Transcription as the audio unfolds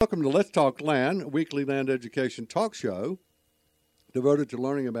Welcome to Let's Talk Land, a weekly land education talk show devoted to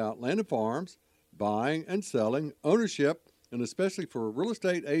learning about land and farms, buying and selling, ownership, and especially for real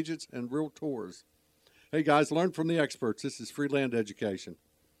estate agents and realtors. Hey guys, learn from the experts. This is free land education.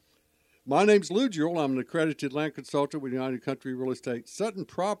 My name's Lou Jewell. I'm an accredited land consultant with United Country Real Estate Sutton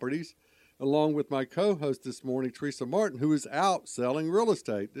Properties, along with my co-host this morning, Teresa Martin, who is out selling real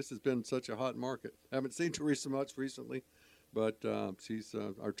estate. This has been such a hot market. Haven't seen Teresa much recently, but she's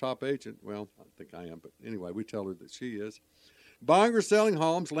our top agent. Well, I think I am, but anyway, we tell her that she is. Buying or selling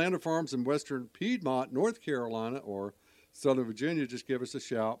homes, land or farms in western Piedmont, North Carolina, or Southern Virginia, just give us a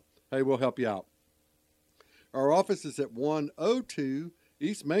shout. Hey, we'll help you out. Our office is at 102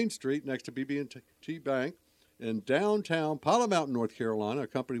 East Main Street next to BB&T Bank in downtown Pilot Mountain, North Carolina. Our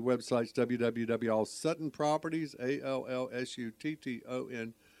company website's www.allsuttonproperties,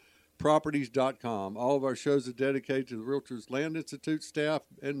 ALLSUTTON, properties.com. All of our shows are dedicated to the Realtors Land Institute staff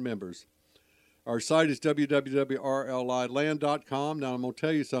and members. Our site is www.rliland.com. Now, I'm going to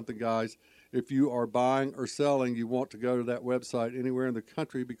tell you something, guys. If you are buying or selling, you want to go to that website anywhere in the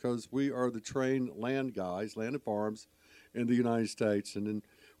country because we are the trained land guys, land and farms in the United States. And then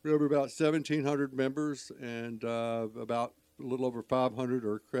we have about 1,700 members and about a little over 500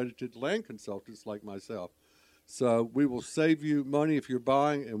 are accredited land consultants like myself. So we will save you money if you're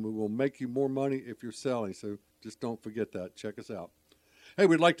buying, and we will make you more money if you're selling. So just don't forget that. Check us out. Hey,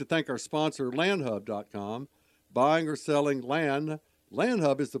 we'd like to thank our sponsor, landhub.com. Buying or selling land,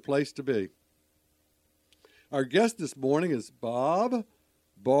 Landhub is the place to be. Our guest this morning is Bob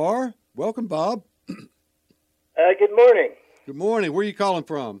Barr. Welcome, Bob. Good morning. Good morning. Where are you calling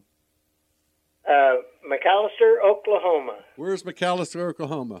from? McAllister, Oklahoma. Where's McAllister,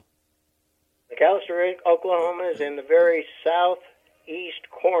 Oklahoma? McAllister, Oklahoma is in the very southeast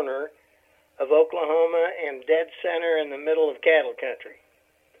corner of Oklahoma and dead center in the middle of cattle country.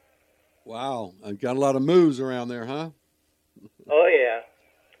 Wow. I've got a lot of moves around there, huh? Oh, yeah.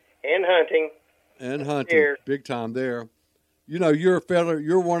 And hunting. And hunting. Here. Big time there. You know, you're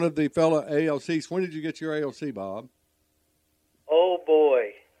one of the fellow ALCs. When did you get your ALC, Bob? Oh,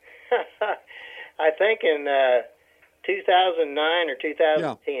 boy. I think in 2009 or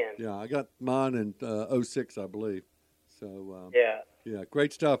 2010. Yeah, I got mine in 06, I believe. So, yeah,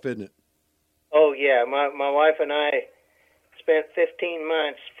 great stuff, isn't it? Oh, yeah. My wife and I spent 15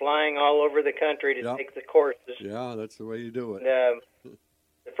 months flying all over the country to take the courses. Yeah, that's the way you do it. And,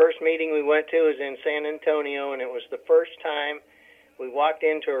 the first meeting we went to was in San Antonio, and it was the first time we walked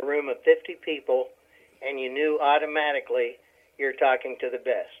into a room of 50 people, and you knew automatically you're talking to the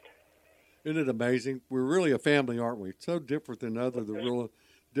best. Isn't it amazing? We're really a family, aren't we? So different than the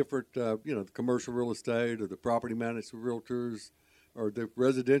commercial real estate or the property management realtors or the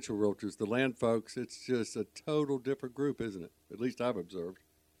residential realtors, the land folks. It's just a total different group, isn't it? At least I've observed.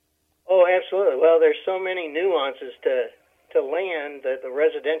 Oh, absolutely. Well, there's so many nuances to land that the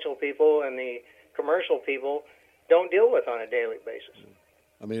residential people and the commercial people don't deal with on a daily basis.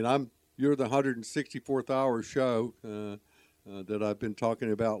 I mean, you're the 164th hour show that I've been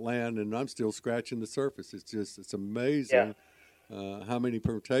talking about land, and I'm still scratching the surface. It's amazing how many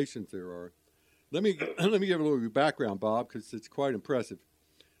permutations there are. Let me give a little background, Bob, because it's quite impressive.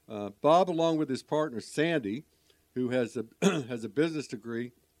 Bob, along with his partner Sandy, who has a has a business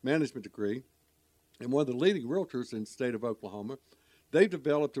degree, management degree, and one of the leading realtors in the state of Oklahoma, they've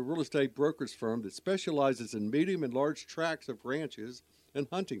developed a real estate brokerage firm that specializes in medium and large tracts of ranches and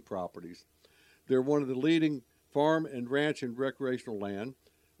hunting properties. They're one of the leading farm and ranch and recreational land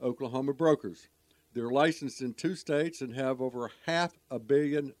Oklahoma brokers. They're licensed in 2 states and have over $500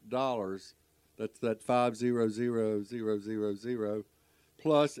 million. That's that 500,000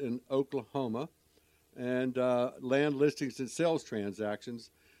 plus in Oklahoma, and land listings and sales transactions.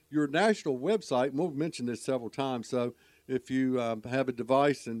 Your national website, and we'll mention this several times, so if you have a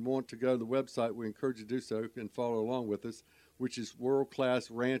device and want to go to the website, we encourage you to do so and follow along with us, which is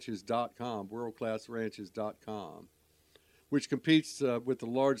worldclassranches.com, worldclassranches.com, which competes with the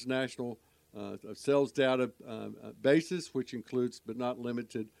large national sales data basis, which includes but not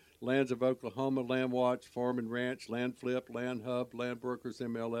limited Lands of Oklahoma, Land Watch, Farm and Ranch, Land Flip, Land Hub, Land Brokers,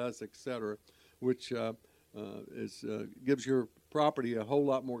 MLS, etc., which gives your property a whole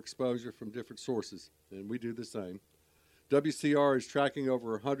lot more exposure from different sources, and we do the same. WCR is tracking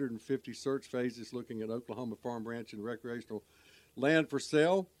over 150 search phases looking at Oklahoma farm, ranch, and recreational land for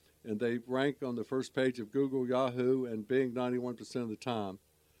sale, and they rank on the first page of Google, Yahoo, and Bing 91% of the time.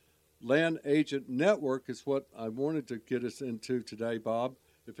 Land Agent Network is what I wanted to get us into today, Bob,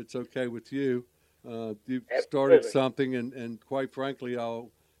 if it's okay with you. You've started something, and quite frankly,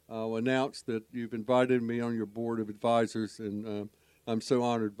 I'll announce that you've invited me on your board of advisors, and I'm so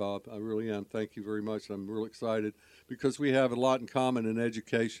honored, Bob. I really am. Thank you very much. I'm real excited because we have a lot in common in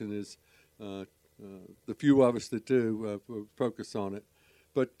education. Is uh, the few of us that do focus on it.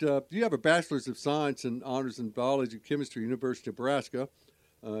 But you have a bachelor's of science and honors in biology and chemistry, University of Nebraska,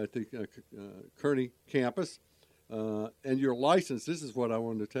 at the Kearney campus, and you're licensed. This is what I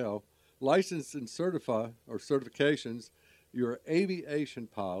wanted to tell. Licensed and certifications. You're an aviation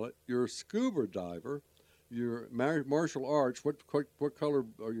pilot. You're a scuba diver. You're martial arts. What color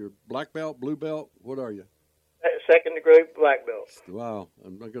are you? Black belt, blue belt? What are you? Second degree black belt. Wow,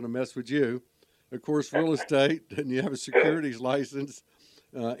 I'm not going to mess with you. Of course, real estate, and you have a securities license,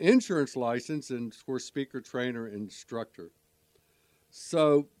 insurance license, and of course, speaker, trainer, instructor.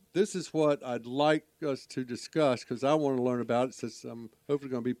 So this is what I'd like us to discuss because I want to learn about it. Since I'm hopefully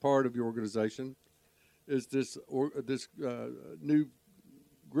going to be part of your organization, is this new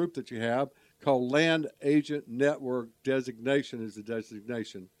group that you have called Land Agent Network Designation is the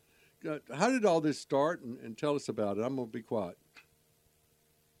designation. How did all this start, and tell us about it? I'm going to be quiet.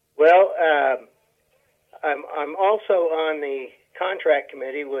 Well, I'm also on the contract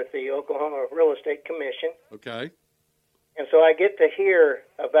committee with the Oklahoma Real Estate Commission. Okay. And so I get to hear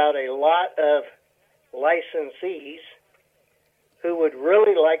about a lot of licensees who would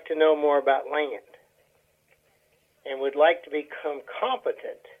really like to know more about land and would like to become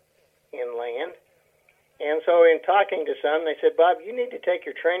competent in land. And so in talking to some, they said, Bob, you need to take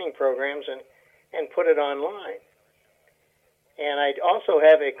your training programs and put it online. And I also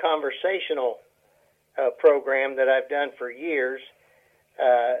have a conversational program that I've done for years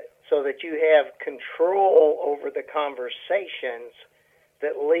so that you have control over the conversations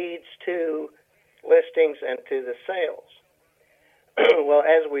that leads to listings and to the sales. Well,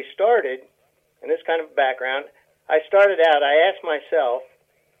 as we started, and this kind of background, I started out, I asked myself,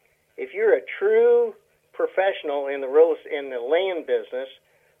 if you're a true professional in the land business,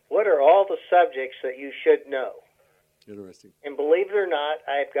 what are all the subjects that you should know? Interesting. And believe it or not,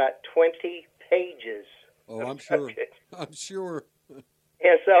 I've got 20 pages. Oh, I'm sure. Subjects. I'm sure.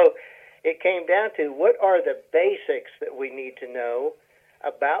 And so it came down to what are the basics that we need to know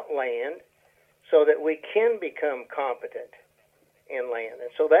about land so that we can become competent in land.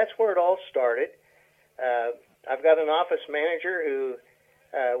 And so that's where it all started. I've got an office manager who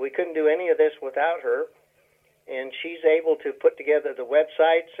we couldn't do any of this without her. And she's able to put together the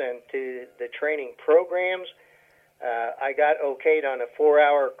websites and to the training programs. I got okayed on a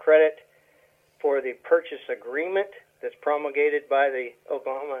 4-hour credit for the purchase agreement that's promulgated by the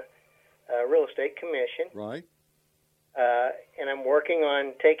Oklahoma Real Estate Commission. Right. And I'm working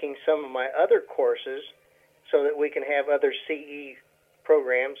on taking some of my other courses so that we can have other CE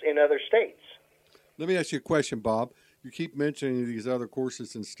programs in other states. Let me ask you a question, Bob. You keep mentioning these other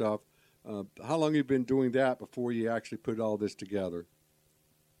courses and stuff. How long have you been doing that before you actually put all this together?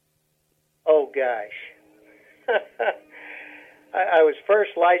 Oh, gosh. I was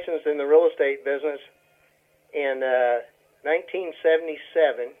first licensed in the real estate business in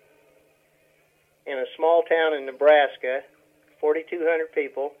 1977 in a small town in Nebraska, 4,200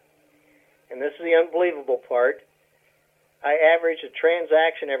 people. And this is the unbelievable part. I averaged a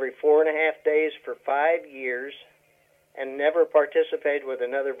transaction every 4.5 days for 5 years and never participated with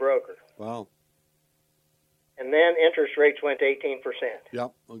another broker. Wow. And then interest rates went to 18%.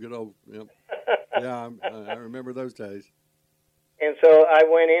 Yep, I'll get old. Yep. Yeah, I remember those days. And so I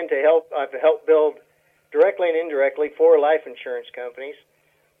went in to help. I've helped build directly and indirectly 4 life insurance companies,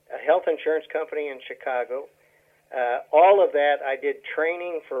 a health insurance company in Chicago. All of that, I did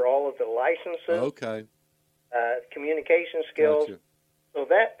training for all of the licenses. Okay. Communication skills. Gotcha. So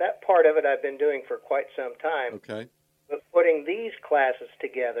that part of it I've been doing for quite some time. Okay. But putting these classes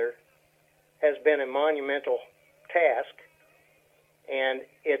together has been a monumental task, and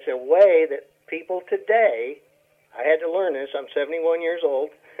it's a way that people today, I had to learn this, I'm 71 years old,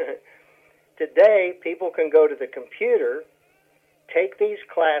 today people can go to the computer, take these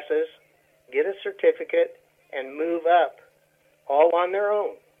classes, get a certificate, and move up all on their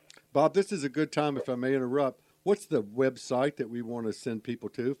own. Bob, this is a good time, if I may interrupt. What's the website that we want to send people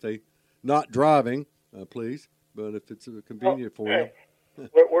to if they not driving, please, but if it's convenient for you?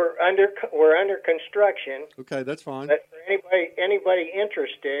 We're under construction. Okay, that's fine. But for anybody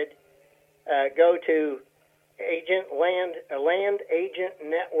interested, go to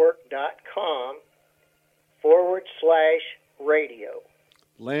landagentnetwork.com/radio.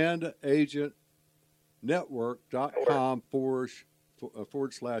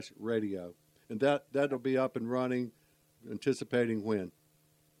 landagentnetwork.com/radio. And that'll be up and running, anticipating when?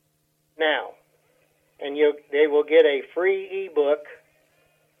 Now. And they will get a free ebook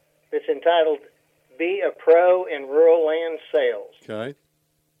that's entitled Be a Pro in Rural Land Sales. Okay.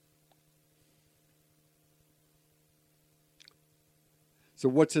 So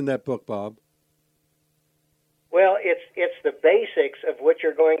what's in that book, Bob? Well, it's the basics of what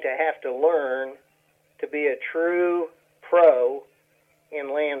you're going to have to learn to be a true pro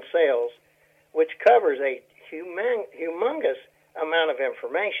in land sales, which covers a humongous amount of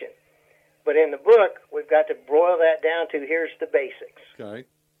information. But in the book, we've got to boil that down to here's the basics. Okay.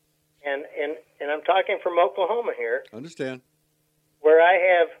 And I'm talking from Oklahoma here. Understand. Where I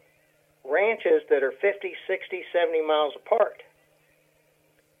have ranches that are 50, 60, 70 miles apart.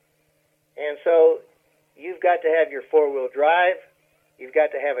 And so you've got to have your four-wheel drive, you've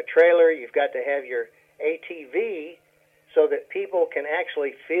got to have a trailer, you've got to have your ATV so that people can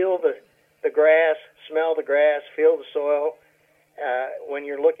actually feel the grass, smell the grass, feel the soil when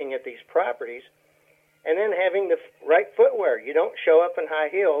you're looking at these properties. And then having the right footwear. You don't show up in high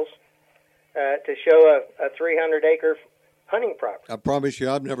heels to show a 300-acre hunting property. I promise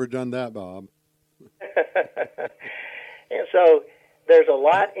you I've never done that, Bob. And so there's a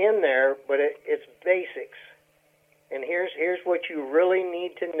lot in there, but it's basics. And here's what you really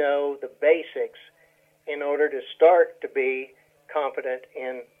need to know, the basics, in order to start to be competent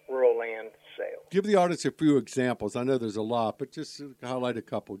in rural land sales. Give the audience a few examples. I know there's a lot, but just highlight a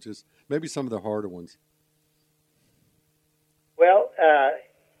couple, just maybe some of the harder ones. Well,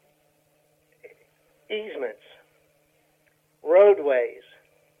 easements, roadways.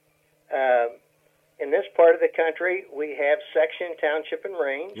 In this part of the country, we have section, township, and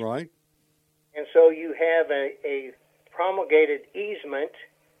range. Right. And so you have a promulgated easement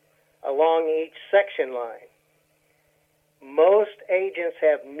along each section line. Most agents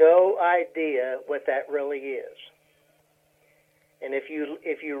have no idea what that really is. And if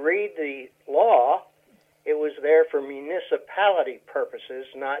you read the law, it was there for municipality purposes,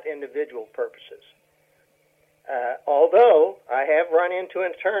 not individual purposes. Although I have run into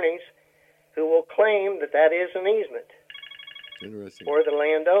attorneys who will claim that is an easement. Interesting. For the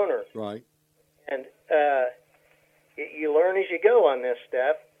landowner. Right. And you learn as you go on this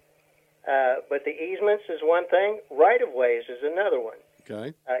stuff. But the easements is one thing. Right-of-ways is another one.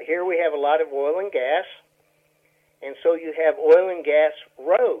 Okay. Here we have a lot of oil and gas. And so you have oil and gas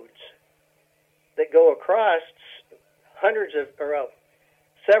roads that go across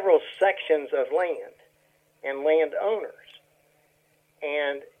several sections of land and landowners.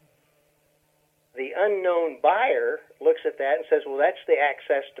 And the unknown buyer looks at that and says, well, that's the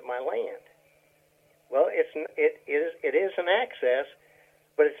access to my land. Well, it is an access,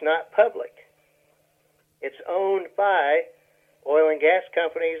 but it's not public. It's owned by oil and gas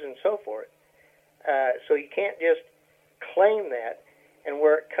companies and so forth. So you can't just claim that. And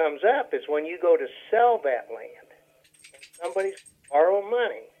where it comes up is when you go to sell that land, and somebody's borrow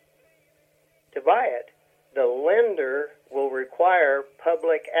money to buy it, the lender will require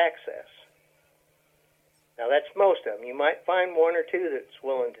public access. Now, that's most of them. You might find one or two that's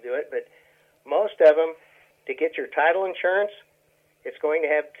willing to do it, but most of them, to get your title insurance, it's going to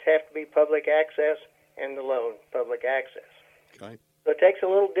have to be public access, and the loan, public access. Okay. So it takes a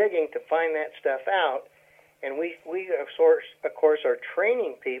little digging to find that stuff out, and we of course, are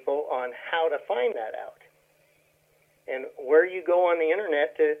training people on how to find that out. And where you go on the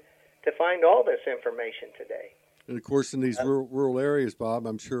internet to find all this information today. And, of course, in these rural areas, Bob,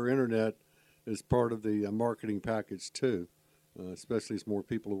 I'm sure internet is part of the marketing package, too, especially as more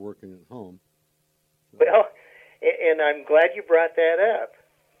people are working at home. So. Well, and I'm glad you brought that up.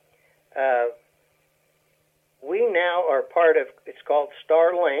 We now are part of, it's called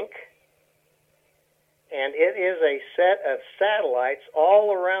Starlink, and it is a set of satellites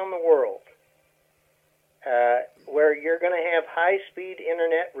all around the world where you're going to have high-speed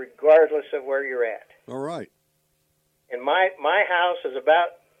internet regardless of where you're at. All right. And my house is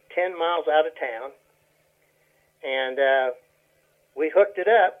about 10 miles out of town, and we hooked it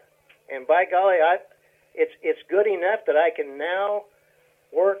up, and by golly, it's good enough that I can now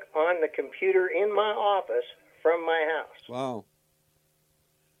work on the computer in my office from my house. Wow.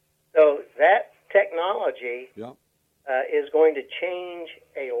 So that technology Yep. is going to change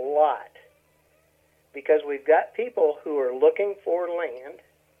a lot because we've got people who are looking for land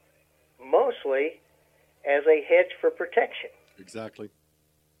mostly as a hedge for protection. Exactly.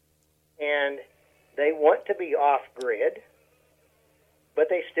 And they want to be off-grid, but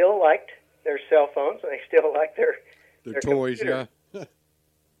they still like their cell phones and they still like their toys, computers. yeah.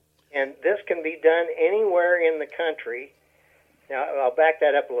 And this can be done anywhere in the country. Now, I'll back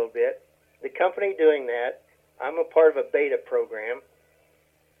that up a little bit. The company doing that, I'm a part of a beta program,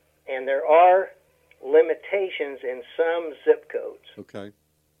 and there are limitations in some zip codes. Okay.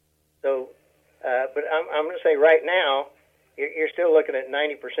 So But I'm going to say right now, you're still looking at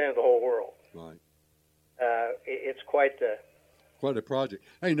 90% of the whole world. Right. It's quite a project.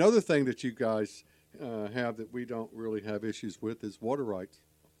 Hey, another thing that you guys have that we don't really have issues with is water rights.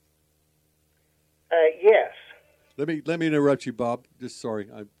 Yes. Let me interrupt you, Bob. Just sorry,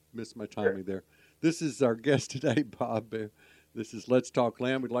 I missed my timing there. This is our guest today, Bob. This is Let's Talk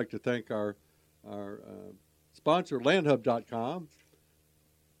Land. We'd like to thank our sponsor, landhub.com.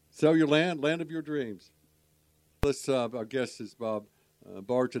 Sell your land, land of your dreams. Our guest is Bob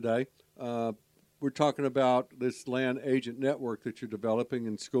Barr today. We're talking about this land agent network that you're developing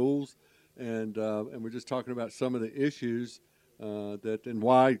in schools, and we're just talking about some of the issues and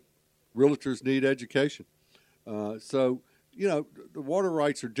why realtors need education. So, the water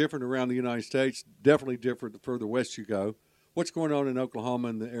rights are different around the United States, definitely different the further west you go. What's going on in Oklahoma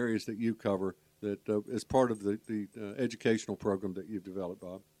and the areas that you cover that is part of the educational program that you've developed,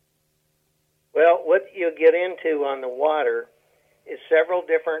 Bob? Well, what you get into on the water is several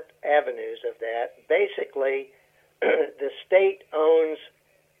different avenues of that. Basically, the state owns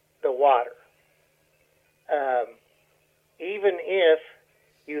the water. Even if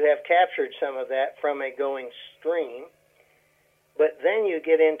you have captured some of that from a going stream, but then you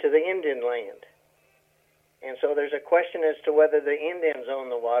get into the Indian land. And so there's a question as to whether the Indians own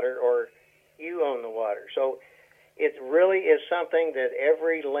the water or you own the water. So it really is something that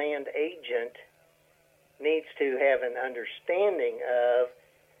every land agent needs to have an understanding of,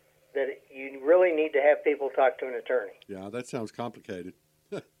 that you really need to have people talk to an attorney. Yeah, that sounds complicated.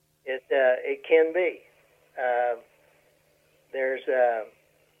 It can be.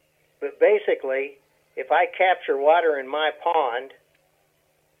 But basically, if I capture water in my pond,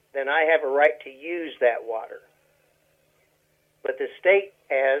 then I have a right to use that water. But the state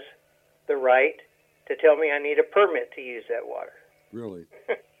has the right to tell me I need a permit to use that water. Really?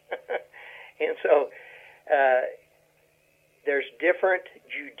 And so there's different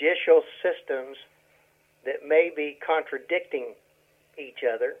judicial systems that may be contradicting each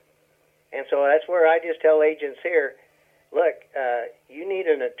other. And so that's where I just tell agents here, look, you need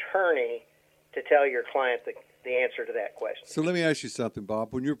an attorney to tell your client the answer to that question. So let me ask you something,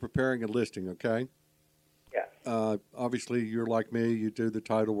 Bob. When you're preparing a listing, okay? Yeah. Obviously, you're like me. You do the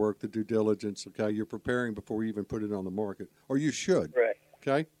title work, the due diligence, okay? You're preparing before you even put it on the market, or you should. Right.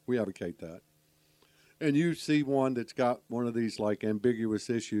 Okay? We advocate that. And you see one that's got one of these, like, ambiguous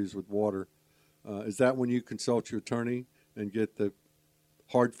issues with water. Is that when you consult your attorney and get the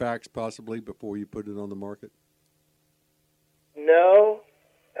hard facts possibly before you put it on the market? No.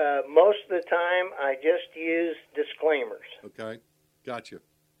 Most of the time, I just use disclaimers. Okay. Gotcha.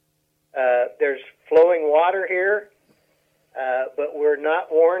 There's flowing water here, but we're not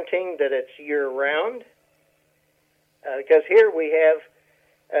warranting that it's year-round. Because here we have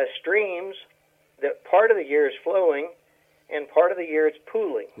streams that part of the year is flowing and part of the year it's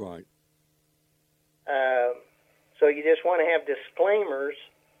pooling. Right. So you just want to have disclaimers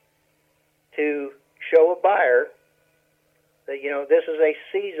to show a buyer that, this is a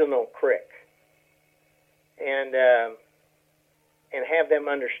seasonal creek, and have them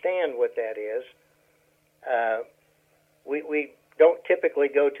understand what that is. We don't typically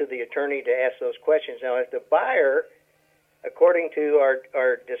go to the attorney to ask those questions. Now, if the buyer, according to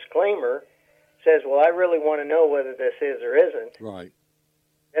our disclaimer, says, well, I really want to know whether this is or isn't, right,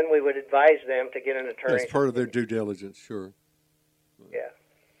 then we would advise them to get an attorney. That's part of their due diligence, sure. Yeah.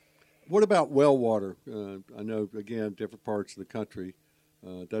 What about well water? I know, again, different parts of the country,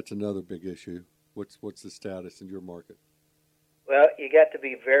 that's another big issue. What's the status in your market? Well, you got to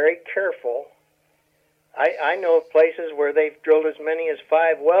be very careful. I know of places where they've drilled as many as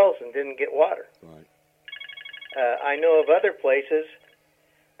 5 wells and didn't get water. Right. I know of other places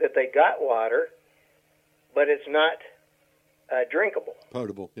that they got water, but it's not drinkable.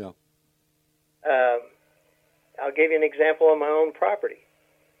 Potable, yeah. I'll give you an example on my own property.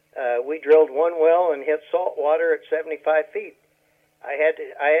 We drilled 1 well and hit salt water at 75 feet. I had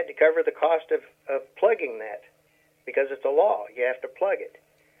to cover the cost of plugging that because it's a law. You have to plug it.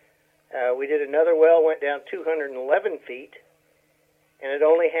 We did another well, went down 211 feet, and it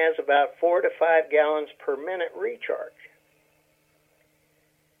only has about 4 to 5 gallons per minute recharge.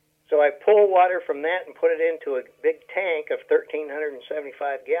 So I pull water from that and put it into a big tank of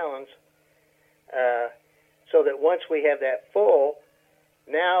 1,375 gallons so that once we have that full,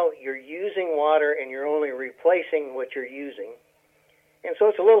 now you're using water and you're only replacing what you're using. And so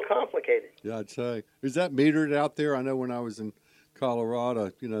it's a little complicated. Yeah, I'd say. Is that metered out there? I know when I was in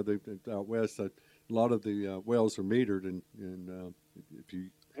Colorado, out west, a lot of the wells are metered, and if you.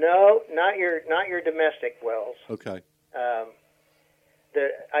 No, not your domestic wells. Okay.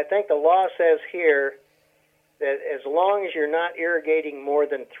 I think the law says here that as long as you're not irrigating more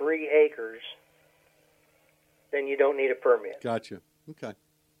than 3 acres, then you don't need a permit. Gotcha. Okay.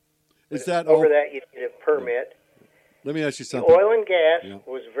 Is that over that you need a permit? Let me ask you something. The oil and gas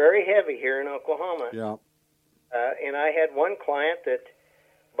was very heavy here in Oklahoma. Yeah. And I had one client that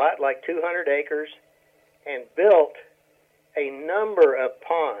bought like 200 acres and built a number of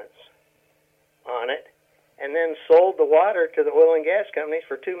ponds on it, and then sold the water to the oil and gas companies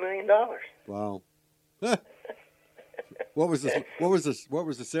for $2 million. Wow. What was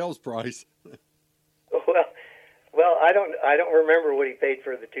the sales price? Well, I don't remember what he paid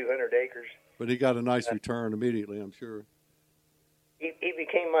for the 200 acres. But he got a nice return immediately, I'm sure. He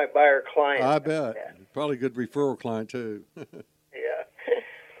became my buyer client. I bet. Probably a good referral client too. Yeah.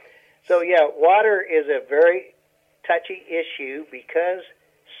 So water is a very touchy issue because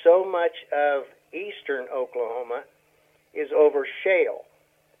so much of eastern Oklahoma is over shale.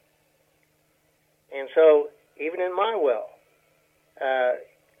 And so even in my well,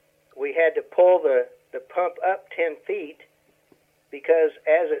 we had to pull the pump up 10 feet because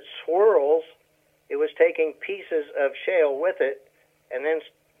as it swirls, it was taking pieces of shale with it and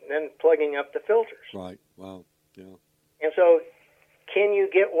then plugging up the filters. Right. Wow. Yeah. And so can you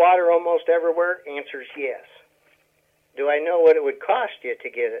get water almost everywhere? Answer's yes. Do I know what it would cost you to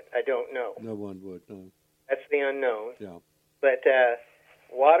get it? I don't know. No one would, no. That's the unknown. Yeah. But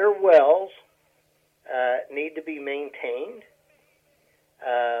water wells need to be maintained.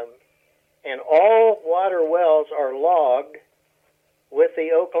 And all water wells are logged with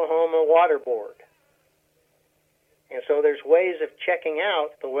the Oklahoma Water Board. And so there's ways of checking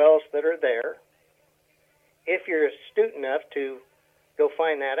out the wells that are there. If you're astute enough to go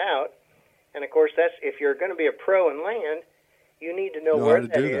find that out, and of course that's if you're going to be a pro in land, you need to know where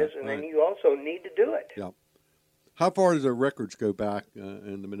that is, and then you also need to do it. Yeah. How far does the records go back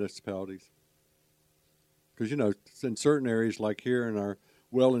in the municipalities? Because, in certain areas like here in our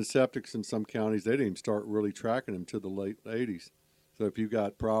well and septics in some counties, they didn't even start really tracking them to the late 80s. So if you've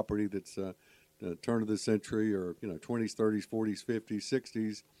got property that's turn of the century or, 20s, 30s, 40s, 50s,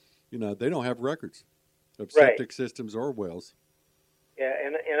 60s, they don't have records of septic systems or wells. Yeah,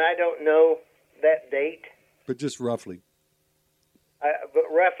 and I don't know that date. But just roughly. But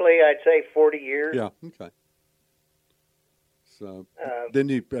roughly, I'd say 40 years. Yeah, okay. So then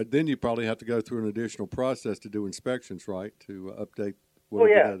you probably have to go through an additional process to do inspections, right? To update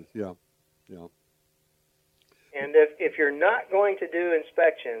what it is. Yeah. And if you're not going to do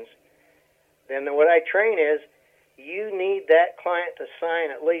inspections, then what I train is you need that client to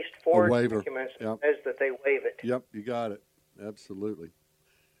sign at least 4 documents that says that they waive it. Yep, you got it. Absolutely.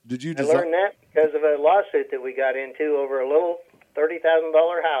 Did you? I learned that because of a lawsuit that we got into over a little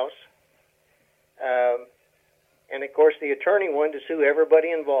 $30,000 house. And, of course, the attorney wanted to sue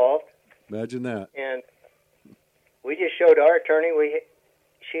everybody involved. Imagine that. And we just showed our attorney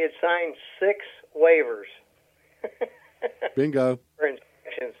she had signed 6 waivers. Bingo. For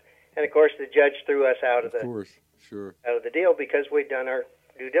inspections. And, of course, the judge threw us out of the deal because we'd done our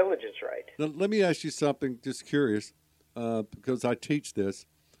due diligence right. Now, let me ask you something, just curious, because I teach this.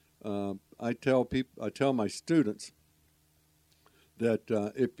 I tell my students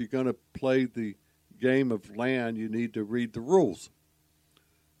that if you're going to play the game of land, you need to read the rules.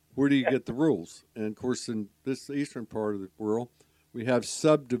 Where do you get the rules? And, of course, in this eastern part of the world, we have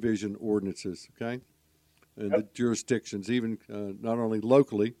subdivision ordinances, okay? And the jurisdictions, even not only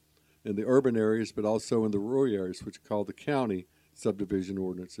locally in the urban areas, but also in the rural areas, which are called the county subdivision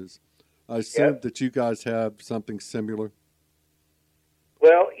ordinances. I assume that you guys have something similar.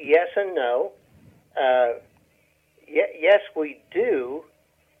 Well, yes and no. Yes, we do,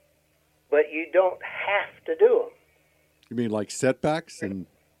 but you don't have to do them. You mean like setbacks? And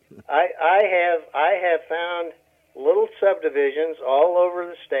I have found little subdivisions all over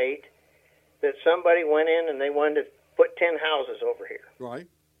the state that somebody went in and they wanted to put 10 houses over here. Right.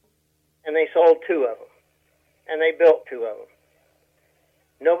 And they sold 2 of them. And they built 2 of them.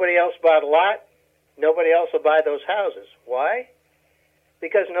 Nobody else bought a lot. Nobody else will buy those houses. Why?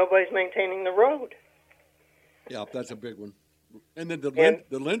 Because nobody's maintaining the road. Yeah, that's a big one. And then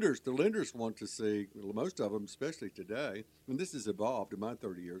the lenders want to see, most of them, especially today, and this has evolved in my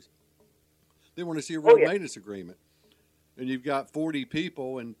 30 years, they want to see a road maintenance agreement. And you've got 40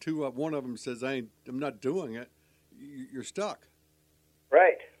 people, and one of them says, I'm not doing it. You're stuck.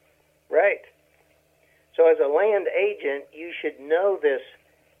 Right. So as a land agent, you should know this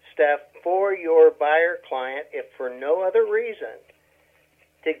stuff for your buyer client, if for no other reason,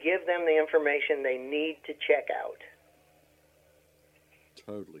 to give them the information they need to check out.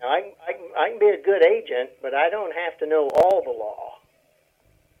 Totally. Now, I can be a good agent, but I don't have to know all the law.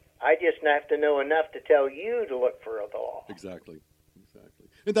 I just have to know enough to tell you to look for the law. Exactly.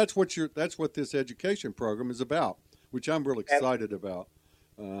 And that's what this education program is about, which I'm really excited about.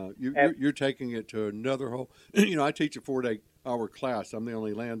 You're taking it to another whole. I teach a 4-hour class. I'm the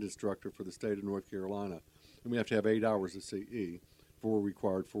only land instructor for the state of North Carolina, and we have to have 8 hours of CE, 4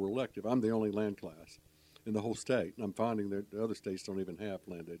 required, 4 elective. I'm the only land class in the whole state, and I'm finding that the other states don't even have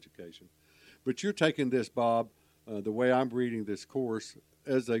land education. But you're taking this, Bob, the way I'm reading this course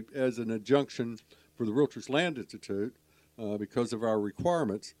as an adjunction for the Realtors Land Institute. Because of our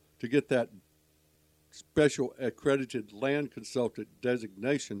requirements to get that special accredited land consultant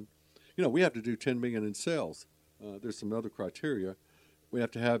designation, we have to do 10 million in sales. There's some other criteria. We have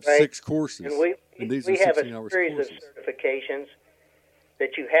to have 6 courses, and these are 16-hour courses. We have a series of certifications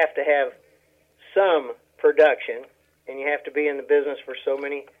that you have to have some production, and you have to be in the business for so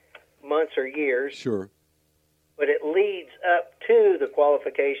many months or years. Sure. But it leads up to the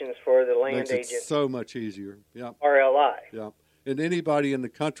qualifications for the land agent. Makes it so much easier. Yeah. RLI. Yeah. And anybody in the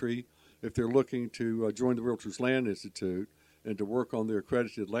country, if they're looking to join the Realtors Land Institute and to work on their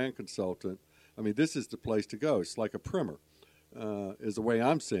accredited land consultant, this is the place to go. It's like a primer, is the way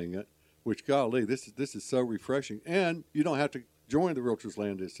I'm seeing it. Which, golly, this is so refreshing. And you don't have to join the Realtors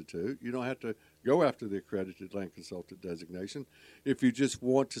Land Institute. You don't have to go after the accredited land consultant designation. If you just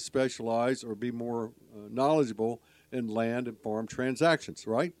want to specialize or be more knowledgeable in land and farm transactions,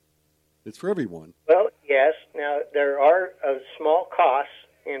 right? It's for everyone. Well, yes. Now, there are small costs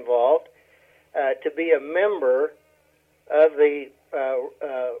involved. To be a member of the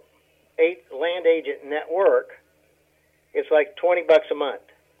Land Agent Network, it's like $20 a month.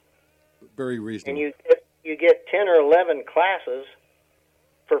 Very reasonable. And you get 10 or 11 classes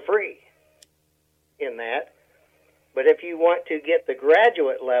for free in that. But if you want to get the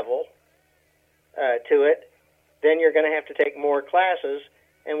graduate level to it, then you're going to have to take more classes,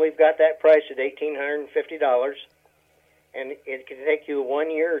 and we've got that priced at $1,850, and it can take you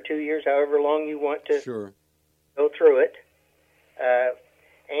 1 year or 2 years, however long you want to go through it.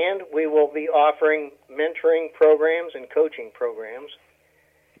 And we will be offering mentoring programs and coaching programs.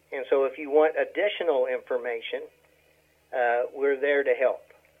 And so if you want additional information, we're there to help.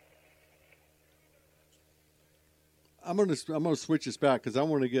 I'm going to switch this back because I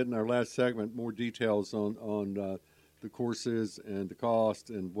want to get in our last segment more details on the courses and the cost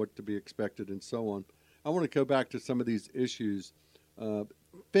and what to be expected and so on. I want to go back to some of these issues.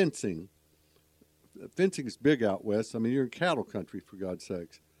 Fencing. Fencing is big out west. You're in cattle country, for God's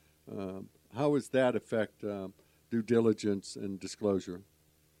sakes. How does that affect due diligence and disclosure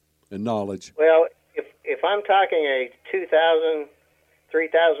and knowledge? Well, if I'm talking a 2,000,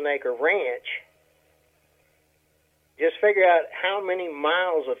 3,000 acre ranch, just figure out how many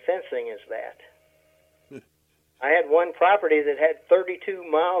miles of fencing is that. I had one property that had 32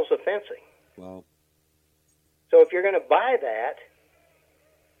 miles of fencing. Wow. So if you're going to buy that,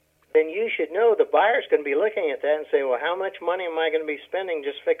 then you should know the buyer's going to be looking at that and saying, well, how much money am I going to be spending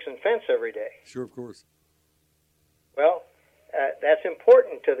just fixing fence every day? Sure, of course. Well, that's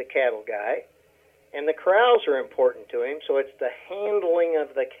important to the cattle guy, and the corrals are important to him, so it's the handling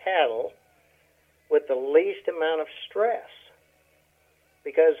of the cattle with the least amount of stress.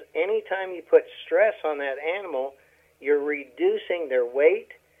 Because anytime you put stress on that animal, you're reducing their weight,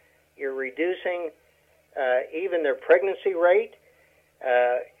 you're reducing even their pregnancy rate.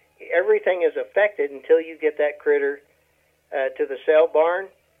 Everything is affected until you get that critter to the sale barn,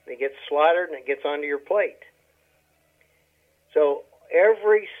 it gets slaughtered, and it gets onto your plate. So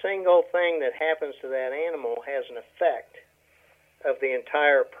every single thing that happens to that animal has an effect of the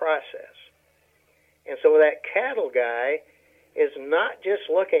entire process. And so that cattle guy is not just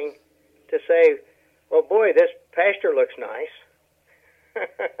looking to say, well, boy, this pasture looks nice.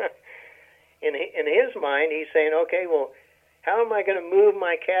 In his mind, he's saying, okay, well, how am I going to move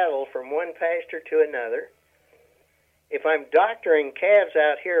my cattle from one pasture to another? If I'm doctoring calves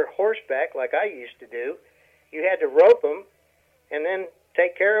out here horseback like I used to do, you had to rope them and then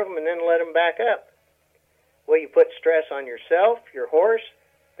take care of them and then let them back up. Well, you put stress on yourself, your horse,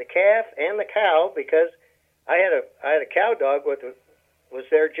 the calf, and the cow, because I had a cow dog was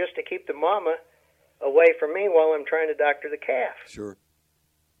there just to keep the mama away from me while I'm trying to doctor the calf. Sure.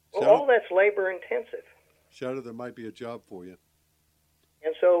 Well, all that's labor intensive. Shadow, there might be a job for you.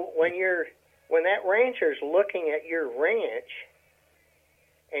 And so when that rancher's looking at your ranch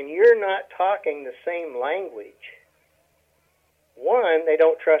and you're not talking the same language, one, they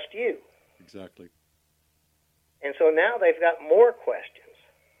don't trust you. Exactly. And so now they've got more questions.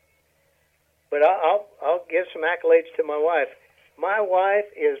 But I'll give some accolades to my wife. My wife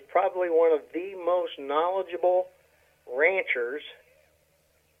is probably one of the most knowledgeable ranchers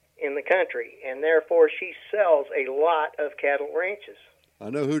in the country, and therefore she sells a lot of cattle ranches. I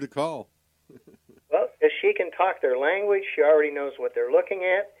know who to call. Well, if she can talk their language, she already knows what they're looking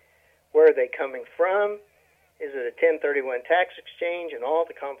at, where are they coming from, is it a 1031 tax exchange, and all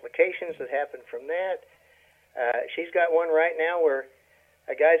the complications that happen from that. She's got one right now where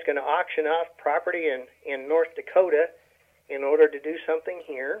a guy's going to auction off property in North Dakota in order to do something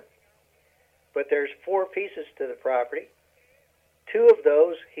here. But there's 4 pieces to the property. 2 of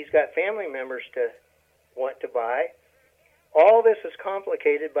those he's got family members to want to buy. All this is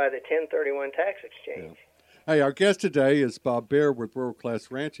complicated by the 1031 tax exchange. Yeah. Hey, our guest today is Bob Bahe with World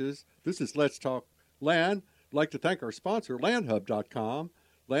Class Ranches. This is Let's Talk Land. I'd like to thank our sponsor, LandHub.com.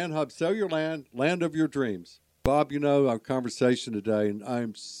 LandHub, sell your land, land of your dreams. Bob, you know our conversation today, and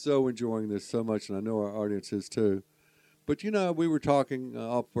I'm so enjoying this so much, and I know our audience is too. But, you know, we were talking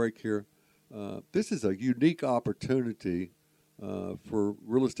off break here. This is a unique opportunity for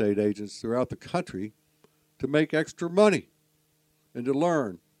real estate agents throughout the country to make extra money and to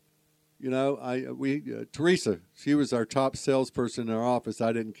learn. You know, Teresa, she was our top salesperson in our office.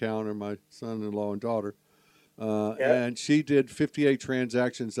 I didn't count her, my son-in-law and daughter. And she did 58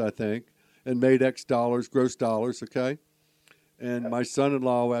 transactions, I think, and made X dollars, gross dollars, okay? And my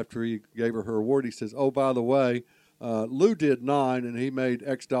son-in-law, after he gave her award, he says, oh, by the way, Lou did 9, and he made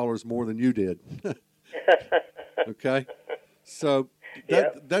X dollars more than you did. Okay? So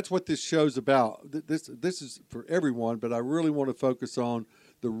that's what this show's about. This is for everyone, but I really want to focus on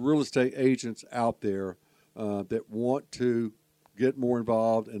the real estate agents out there that want to get more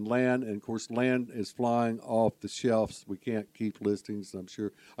involved in land. And, of course, land is flying off the shelves. We can't keep listings. I'm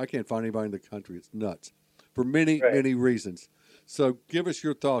sure I can't find anybody in the country. It's nuts for many reasons. So give us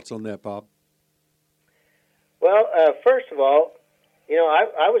your thoughts on that, Bob. Well, first of all, you know,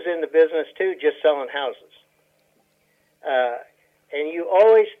 I was in the business, too, just selling houses. And you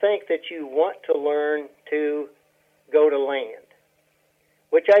always think that you want to learn to go to land,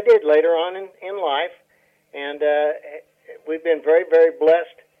 which I did later on in life. And we've been very, very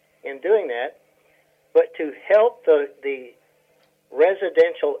blessed in doing that. But to help the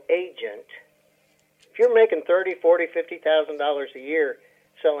residential agent, if you're making $30,000, $40,000, $50,000 a year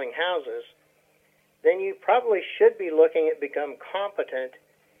selling houses, then you probably should be looking at become competent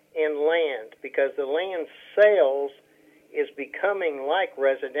in land, because the land sales is becoming like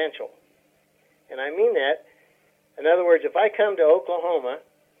residential. And I mean that. In other words, if I come to Oklahoma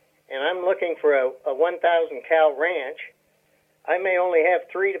and I'm looking for a 1,000 cow ranch, I may only have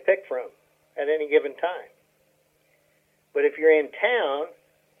 3 to pick from at any given time. But if you're in town,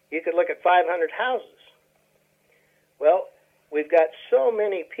 you could look at 500 houses. Well, we've got so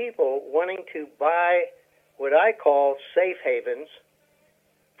many people wanting to buy what I call safe havens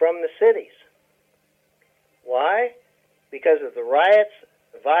from the cities. Why? Because of the riots,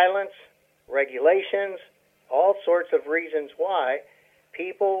 the violence, regulations, all sorts of reasons why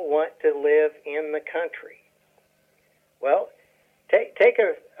people want to live in the country. Well, take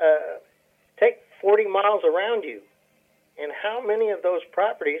 40 miles around you, and how many of those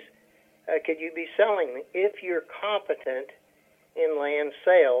properties could you be selling if you're competent in land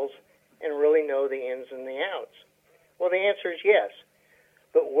sales and really know the ins and the outs? Well, the answer is yes.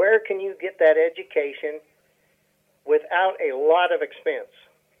 But where can you get that education without a lot of expense?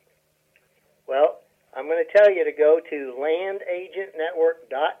 Well, I'm going to tell you to go to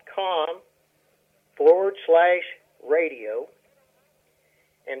landagentnetwork.com/radio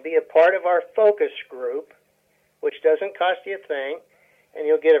and be a part of our focus group, which doesn't cost you a thing, and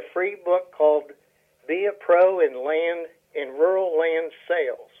you'll get a free book called Be a Pro in Rural Land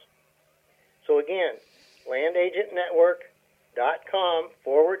Sales. So again,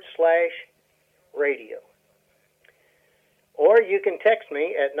 landagentnetwork.com/radio. Or you can text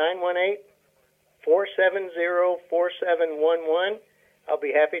me at 918-470-4711. I'll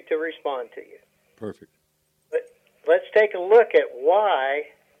be happy to respond to you. Perfect. But let's take a look at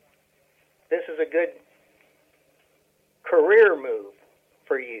why this is a good career move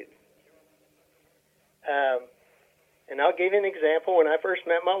for you. And I'll give you an example. When I first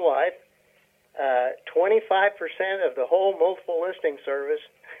met my wife, 25% of the whole multiple listing service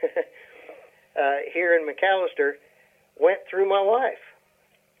here in McAllister went through my wife.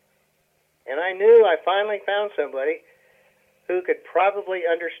 And I knew I finally found somebody who could probably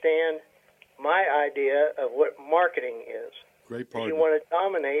understand my idea of what marketing is. Great partner. You want to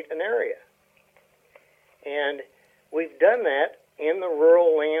dominate an area. And we've done that in the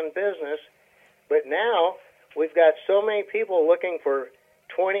rural land business, but now we've got so many people looking for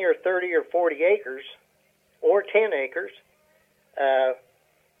 20 or 30 or 40 acres or 10 acres.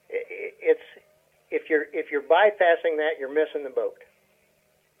 If you're bypassing that, you're missing the boat.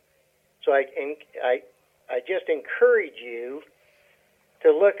 So I just encourage you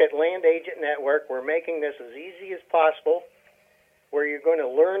to look at Land Agent Network. We're making this as easy as possible, where you're going to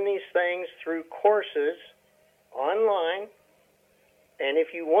learn these things through courses online. And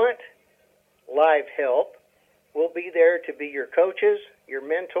if you want live help, we'll be there to be your coaches, your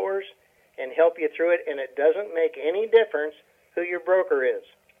mentors, and help you through it. And it doesn't make any difference who your broker is.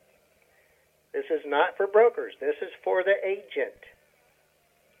 This is not for brokers. This is for the agent.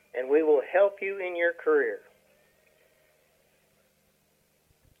 And we will help you in your career.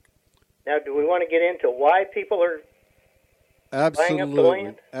 Now, do we want to get into why people are buying up the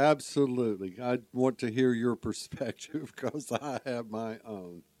land? Absolutely. I want to hear your perspective because I have my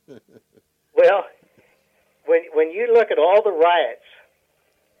own. Well, when you look at all the riots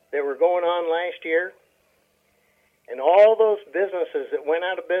that were going on last year and all those businesses that went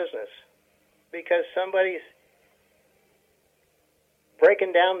out of business because somebody's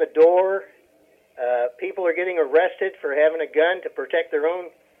breaking down the door, people are getting arrested for having a gun to protect their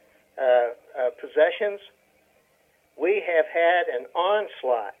own possessions, we have had an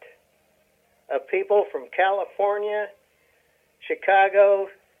onslaught of people from California, Chicago,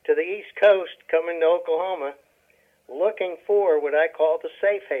 to the East Coast coming to Oklahoma looking for what I call the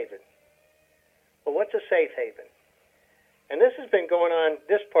safe haven. Well, what's a safe haven? And this has been going on,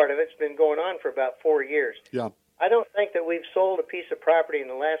 this part of it's been going on for about 4 years. Yeah. I don't think that we've sold a piece of property in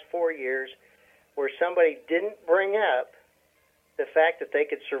the last 4 years where somebody didn't bring up the fact that they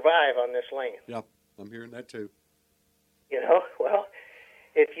could survive on this land. Yeah, I'm hearing that too. You know, well,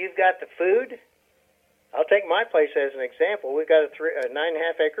 if you've got the food, I'll take my place as an example. We've got a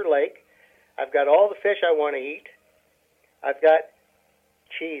 9.5 acre lake. I've got all the fish I want to eat. I've got,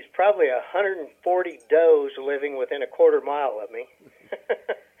 probably 140 does living within a quarter mile of me.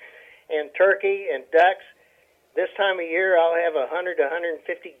 And turkey and ducks. This time of year, I'll have 100 to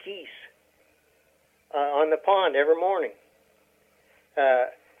 150 geese on the pond every morning.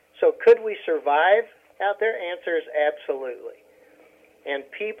 So could we survive out there? Answer is absolutely. And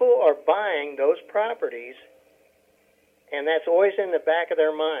people are buying those properties, and that's always in the back of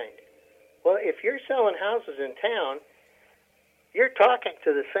their mind. Well, if you're selling houses in town, you're talking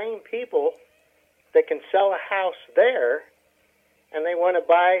to the same people that can sell a house there, and they want to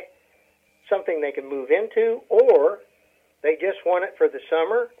buy something they can move into, or they just want it for the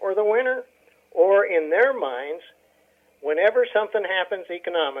summer or the winter, or in their minds, whenever something happens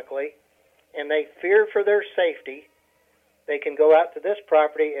economically and they fear for their safety, they can go out to this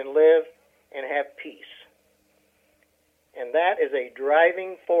property and live and have peace. And that is a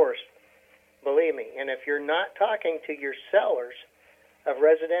driving force, believe me. And if you're not talking to your sellers of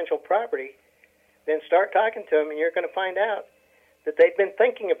residential property, then start talking to them, and you're going to find out that they've been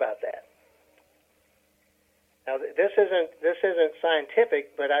thinking about that. Now, this isn't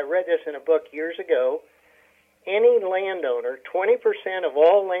scientific, but I read this in a book years ago. Any landowner, 20% of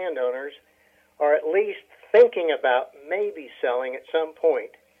all landowners, are at least thinking about maybe selling at some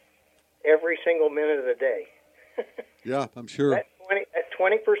point every single minute of the day. Yeah, I'm sure. That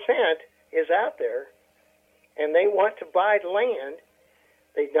 20% is out there, and they want to buy land.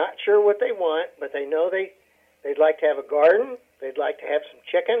 They're not sure what they want, but they know they'd like to have a garden. They'd like to have some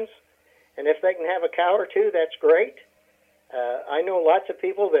chickens. And if they can have a cow or two, that's great. I know lots of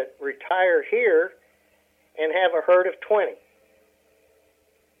people that retire here and have a herd of 20.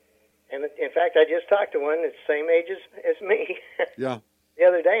 And in fact, I just talked to one that's the same age as me Yeah. the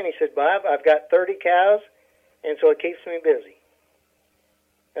other day, and he said, Bob, I've got 30 cows, and so it keeps me busy.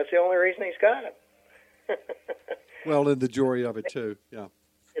 That's the only reason he's got them. Well, and the joy of it too. Yeah.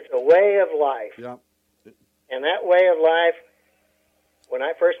 It's a way of life. Yeah. And that way of life, when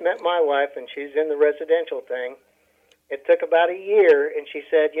I first met my wife, and she's in the residential thing, it took about a year, and she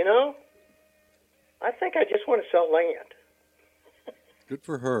said, you know, I think I just want to sell land. Good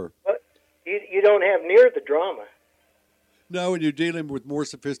for her. But you don't have near the drama. No, when you're dealing with more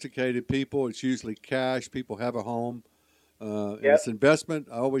sophisticated people, it's usually cash. People have a home. And it's investment.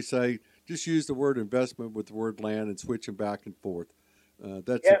 I always say, just use the word investment with the word land and switch them back and forth.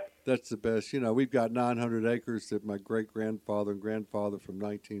 That's the best. You know, we've got 900 acres that my great-grandfather and grandfather from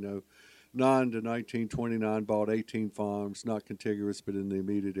 1909 to 1929 bought 18 farms, not contiguous, but in the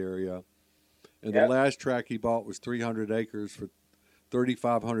immediate area. And the last tract he bought was 300 acres for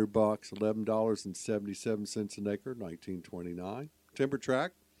 $3,500, $11.77 an acre, 1929. Timber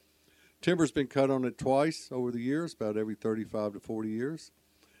tract. Timber's been cut on it twice over the years, about every 35 to 40 years.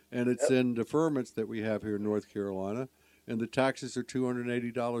 And it's in deferments that we have here in North Carolina, and the taxes are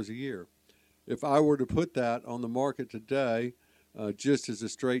 $280 a year. If I were to put that on the market today, just as a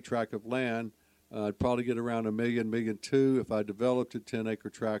straight tract of land, I'd probably get around $1 million, $1.2 million if I developed it 10-acre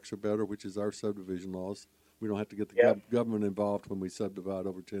tracts or better, which is our subdivision laws. We don't have to get the government involved when we subdivide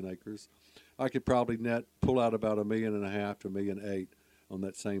over 10 acres. I could probably pull out about $1.5 million to $1.8 million on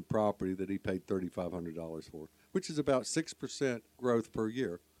that same property that he paid $3,500 for, which is about 6% growth per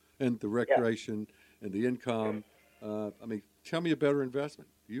year. And the recreation and the income, tell me a better investment.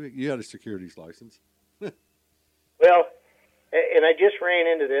 You had a securities license. Well, and I just ran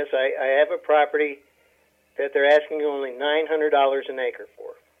into this. I have a property that they're asking only $900 an acre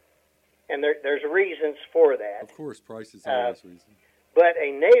for. And there's reasons for that. Of course, price is always reason. But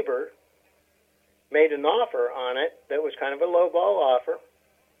a neighbor made an offer on it that was kind of a low-ball offer.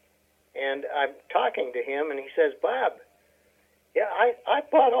 And I'm talking to him, and he says, Bob, yeah, I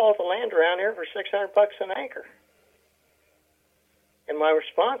bought all the land around here for $600 an acre. And my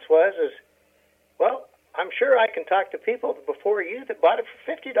response was, well, I'm sure I can talk to people before you that bought it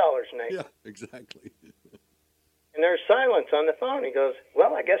for $50 an acre. Yeah, exactly. And there's silence on the phone. He goes,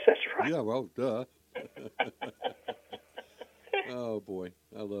 well, I guess that's right. Yeah, well, duh. Oh, boy,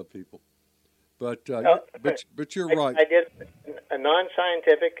 I love people. But you're right. I did a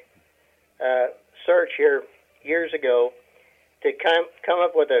non-scientific search here years ago to come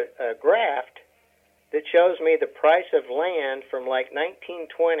up with a graph that shows me the price of land from like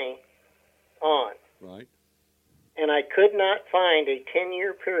 1920 on. Right. And I could not find a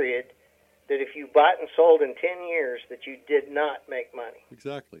 10-year period that if you bought and sold in 10 years that you did not make money.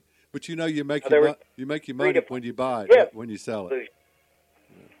 Exactly. But you make your money when you buy it, not when you sell it.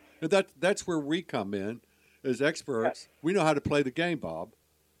 Yeah. And that's where we come in as experts. Yeah. We know how to play the game, Bob.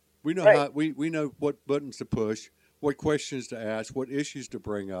 We know how we know what buttons to push, what questions to ask, what issues to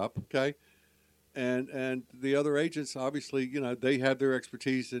bring up, okay? And the other agents, obviously, they have their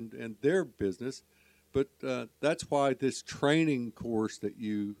expertise in their business. But that's why this training course that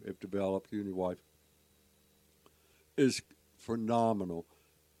you have developed, you and your wife, is phenomenal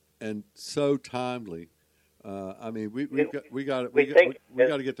and so timely. We got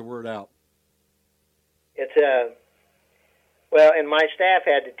to get the word out. It's well, and my staff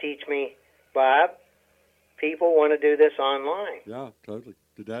had to teach me, Bob. People want to do this online. Yeah, totally.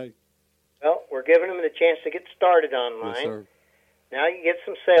 Today. Well, we're giving them the chance to get started online. Yes, sir. Now you get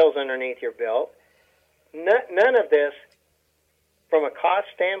some sales underneath your belt. None of this, from a cost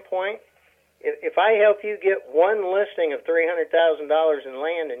standpoint, if I help you get one listing of $300,000 in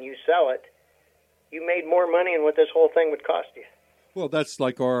land and you sell it, you made more money than what this whole thing would cost you. Well, that's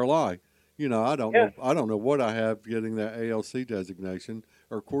like RLI. I don't know what I have getting that ALC designation.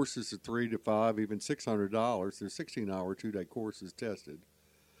 Our courses are $300 to $500, even $600. They're 16-hour, 2-day courses tested.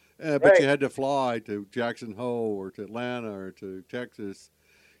 But you had to fly to Jackson Hole or to Atlanta or to Texas,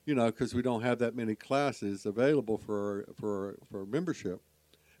 because we don't have that many classes available for membership.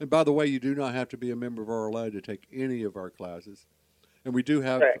 And by the way, you do not have to be a member of RLA to take any of our classes. And we do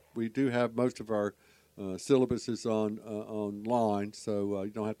have most of our syllabuses online, so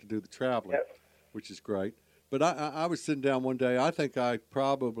you don't have to do the traveling, which is great. But I was sitting down one day. I think I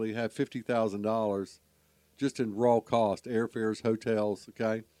probably have $50,000 just in raw cost, airfares, hotels,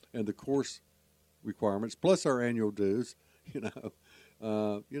 okay, and the course requirements plus our annual dues.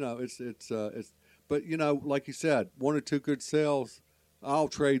 But like you said, 1 or 2 good sales, I'll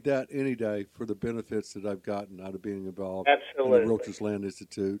trade that any day for the benefits that I've gotten out of being involved in the Realtors Land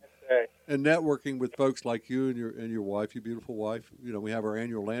Institute. Right. And networking with folks like you and your wife, your beautiful wife. We have our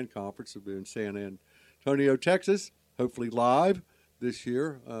annual land conference in San Antonio, Texas, hopefully live this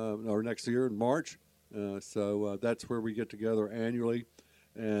year or next year in March. So that's where we get together annually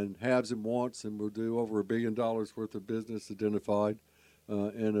and haves and wants, and we'll do over $1 billion worth of business identified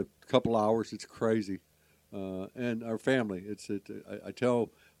in a couple hours. It's crazy. And our family. I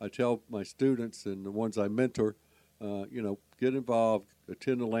tell my students and the ones I mentor, get involved,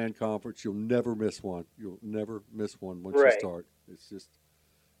 attend a land conference. You'll never miss one. You'll never miss one once you start. It's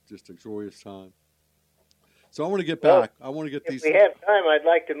just a joyous time. So I want to get back. I want to get these. If we have time, I'd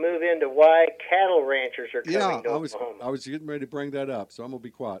like to move into why cattle ranchers are coming to Oklahoma. I was getting ready to bring that up, so I'm going to be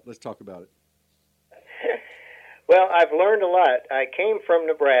quiet. Let's talk about it. Well, I've learned a lot. I came from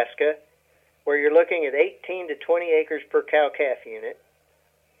Nebraska, where you're looking at 18 to 20 acres per cow-calf unit.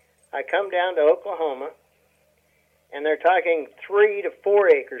 I come down to Oklahoma, and they're talking 3 to 4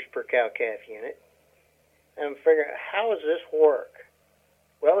 acres per cow-calf unit. And I'm figuring, how does this work?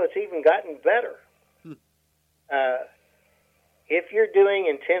 Well, it's even gotten better. If you're doing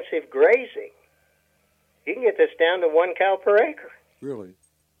intensive grazing, you can get this down to 1 cow per acre. Really?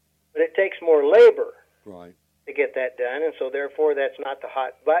 But it takes more labor to get that done, and so therefore that's not the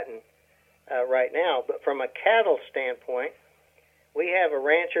hot button right now. But from a cattle standpoint, we have a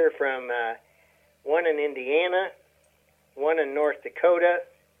rancher from one in Indiana, one in North Dakota,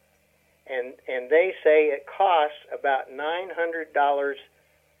 and they say it costs about $900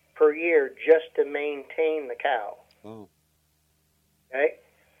 per year just to maintain the cow. Oh. Okay?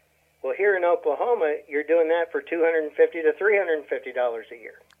 Well, here in Oklahoma, you're doing that for $250 to $350 a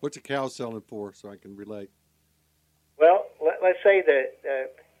year. What's a cow selling for, so I can relate? Well, let's say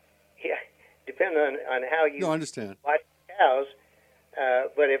that, depending on how you understand. watch cows,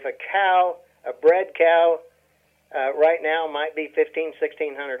 but if a bred cow, right now might be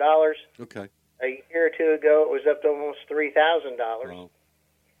 $1,500–1,600. Okay. A year or two ago, it was up to almost $3,000. Wow.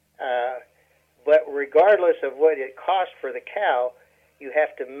 But regardless of what it costs for the cow, you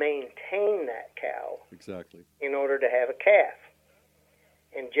have to maintain that cow exactly in order to have a calf.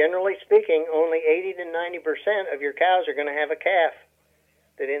 And generally speaking, only 80 to 90% of your cows are going to have a calf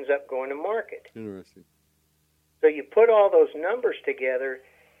that ends up going to market. Interesting. So you put all those numbers together.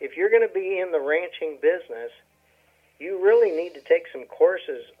 If you're going to be in the ranching business, you really need to take some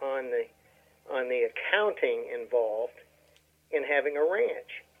courses on the accounting involved in having a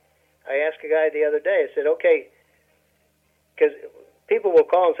ranch. I asked a guy the other day, I said, okay, because people will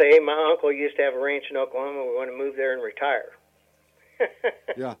call and say, hey, my uncle used to have a ranch in Oklahoma, we want to move there and retire.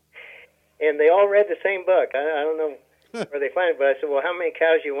 Yeah. And they all read the same book. I don't know where they find it, but I said, well, how many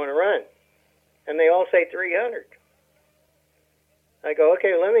cows do you want to run? And they all say 300. I go,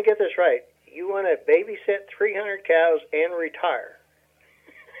 okay, let me get this right. You want to babysit 300 cows and retire?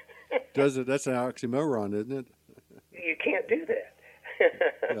 That's an oxymoron, isn't it? You can't do that.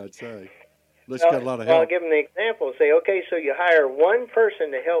 Yeah, I'd say. Let's get a lot of help. I'll give them the example. Say, okay, so you hire one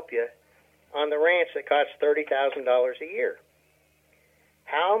person to help you on the ranch that costs $30,000 a year.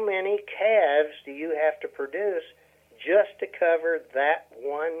 How many calves do you have to produce just to cover that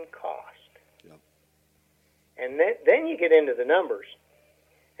one cost? Yeah. And then you get into the numbers,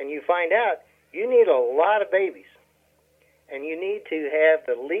 and you find out you need a lot of babies, and you need to have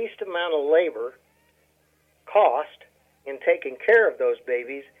the least amount of labor cost in taking care of those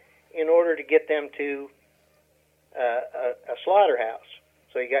babies in order to get them to a slaughterhouse.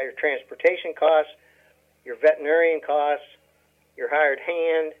 So you got your transportation costs, your veterinarian costs, your hired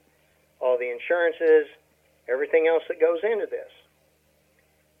hand, all the insurances, everything else that goes into this.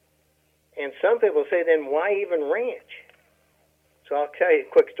 And some people say, then why even ranch? So I'll tell you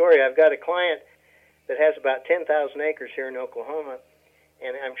a quick story. I've got a client that has about 10,000 acres here in Oklahoma,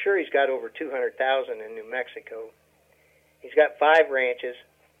 and I'm sure he's got over 200,000 in New Mexico. He's got 5 ranches,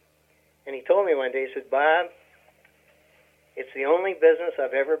 and he told me one day, he said, Bob, it's the only business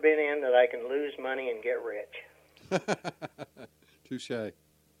I've ever been in that I can lose money and get rich. Touche.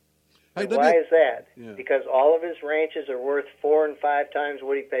 Hey, why is that? Yeah. Because all of his ranches are worth 4 and 5 times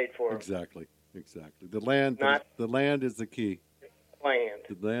what he paid for them. Exactly. The land is the key. Land.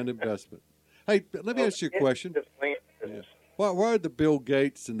 The land investment. Hey, let me ask you a question. Yeah. Why are the Bill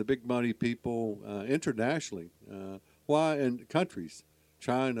Gates and the big money people internationally, why in countries,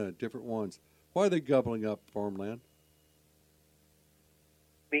 China, different ones, why are they gobbling up farmland?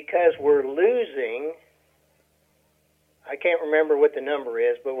 Because we're losing, I can't remember what the number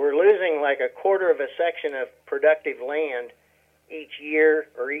is, but we're losing like a quarter of a section of productive land each year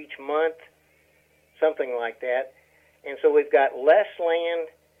or each month, something like that. And so we've got less land.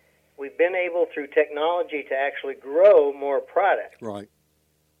 We've been able, through technology, to actually grow more product. Right.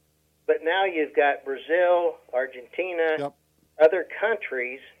 But now you've got Brazil, Argentina, yep. other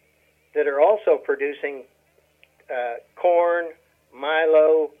countries that are also producing corn,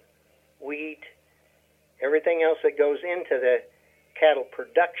 milo, wheat, everything else that goes into the cattle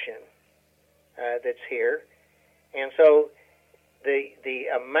production that's here. And so the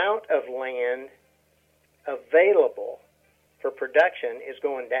amount of land available for production is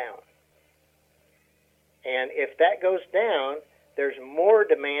going down. And if that goes down, there's more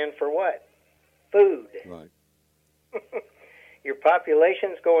demand for what? Food. Right. Your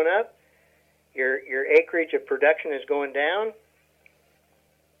population's going up. Your acreage of production is going down.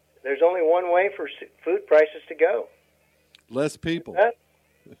 There's only one way for food prices to go. Less people.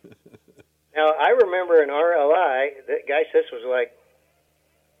 Now, I remember in RLI, guys, this was like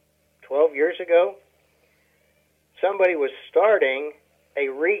 12 years ago, somebody was starting a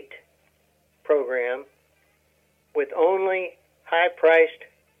REIT program with only high-priced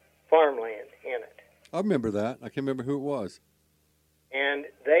farmland in it. I remember that. I can't remember who it was. And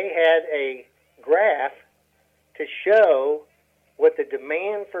they had a graph to show what the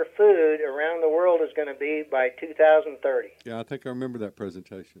demand for food around the world is going to be by 2030. Yeah, I think I remember that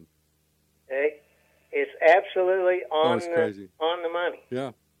presentation. Okay? It's absolutely on the money.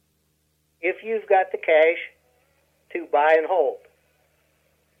 Yeah. If you've got the cash to buy and hold.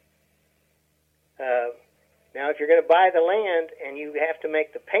 Now, if you're going to buy the land and you have to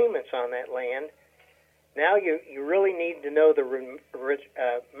make the payments on that land, now you really need to know the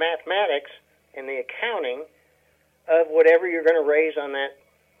mathematics and the accounting of whatever you're going to raise on that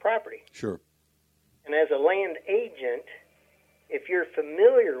property. Sure. And as a land agent, if you're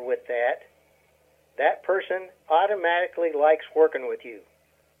familiar with that, that person automatically likes working with you.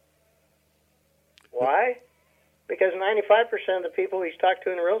 Why? Because 95% of the people he's talked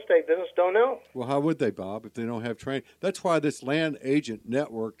to in the real estate business don't know. Well, how would they, Bob, if they don't have training? That's why this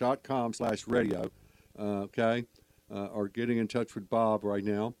landagentnetwork.com/radio, are getting in touch with Bob right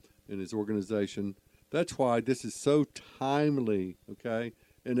now and his organization. That's why this is so timely, okay?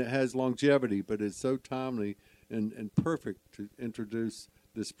 And it has longevity, but it's so timely and perfect to introduce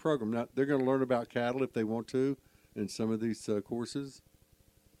this program. Now, they're going to learn about cattle if they want to in some of these courses.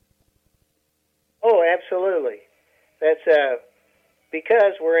 Oh, absolutely. That's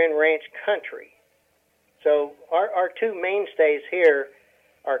because we're in ranch country. So our two mainstays here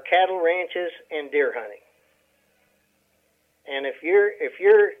are cattle ranches and deer hunting. And if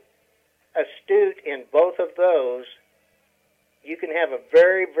you're astute in both of those, you can have a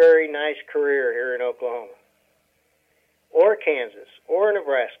very, very nice career here in Oklahoma, or Kansas, or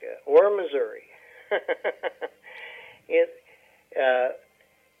Nebraska, or Missouri.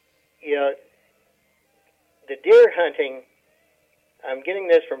 The deer hunting, I'm getting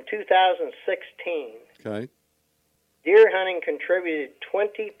this from 2016. Okay. Deer hunting contributed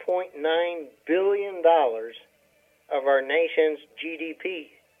 $20.9 billion of our nation's GDP.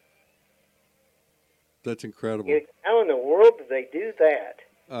 That's incredible. How in the world do they do that?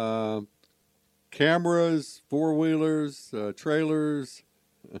 Cameras, four-wheelers, trailers,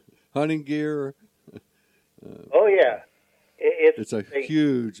 hunting gear. Oh, yeah. It's a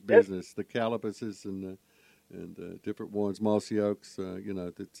huge business. The calabases and different ones, mossy oaks.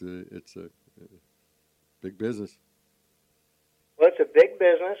 It's a big business. Well, it's a big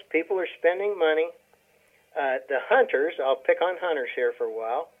business. People are spending money. The hunters, I'll pick on hunters here for a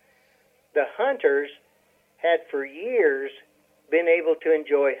while. The hunters had for years been able to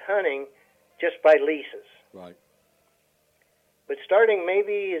enjoy hunting just by leases. Right. But starting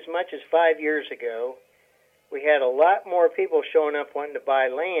maybe as much as 5 years ago, we had a lot more people showing up wanting to buy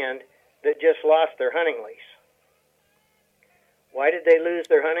land that just lost their hunting lease. Why did they lose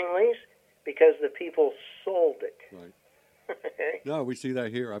their hunting lease? Because the people sold it. Right. No, we see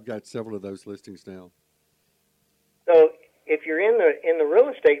that here. I've got several of those listings now. So if you're in the real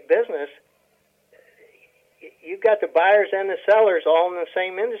estate business, you've got the buyers and the sellers all in the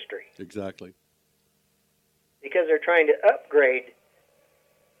same industry. Exactly. Because they're trying to upgrade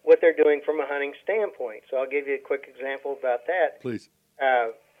what they're doing from a hunting standpoint. So I'll give you a quick example about that. Please.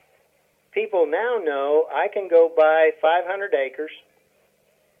 People now know I can go buy 500 acres.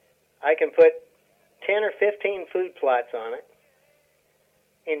 I can put 10 or 15 food plots on it,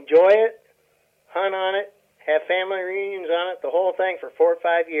 enjoy it, hunt on it, have family reunions on it, the whole thing for 4 or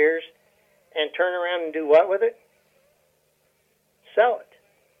 5 years, and turn around and do what with it? Sell it.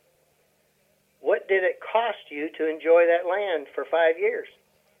 What did it cost you to enjoy that land for 5 years?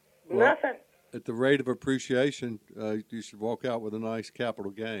 Well, nothing. At the rate of appreciation, you should walk out with a nice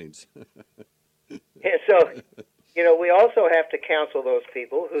capital gains. Yeah, so, we also have to counsel those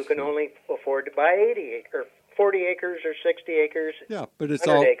people who can only afford to buy 80 acres, or 40 acres, or 60 acres. Yeah, but it's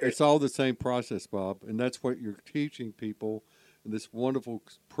all the same process, Bob, and that's what you're teaching people in this wonderful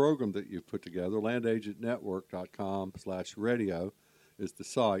program that you've put together. Landagentnetwork.com/radio is the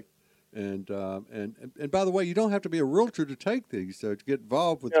site. And by the way, you don't have to be a realtor to take these to get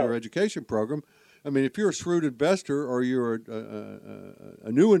involved with your education program. I mean, if you're a shrewd investor or you're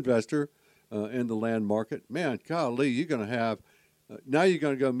a new investor in the land market, man, golly, you're going to have now you're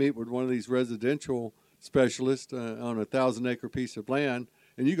going to go meet with one of these residential specialists on a 1,000-acre piece of land,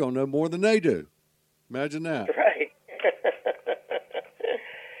 and you're going to know more than they do. Imagine that. Right.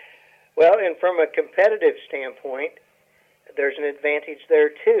 Well, and from a competitive standpoint, there's an advantage there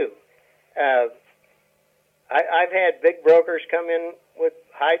too. I've had big brokers come in with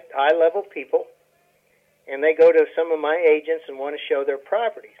high-level people, and they go to some of my agents and want to show their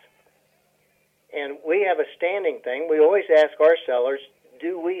properties. And we have a standing thing. We always ask our sellers,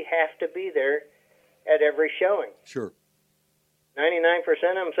 do we have to be there at every showing? Sure. 99%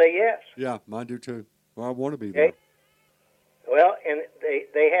 of them say yes. Yeah, mine do too. Well, I want to be there. Okay. Well, and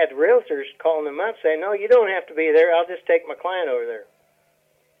they had realtors calling them up saying, no, you don't have to be there. I'll just take my client over there.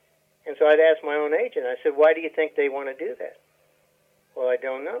 And so I'd ask my own agent, I said, why do you think they want to do that? Well, I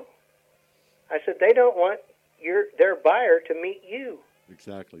don't know. I said, they don't want their buyer to meet you.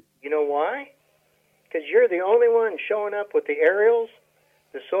 Exactly. You know why? Because you're the only one showing up with the aerials,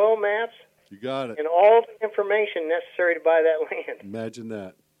 the soil maps, You got it. and all the information necessary to buy that land. Imagine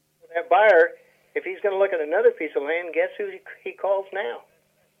that. That buyer, if he's going to look at another piece of land, guess who he calls now?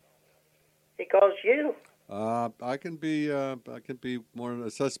 He calls you. I can be more a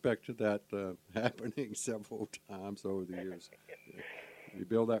suspect to that happening several times over the years. You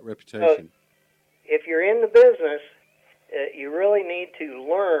build that reputation. So if you're in the business, you really need to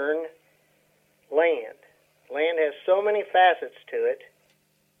learn land. Land has so many facets to it.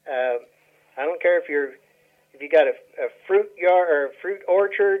 I don't care if you got a fruit yard or a fruit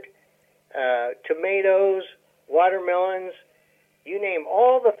orchard, tomatoes, watermelons, you name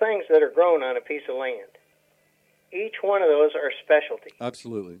all the things that are grown on a piece of land. Each one of those are specialty.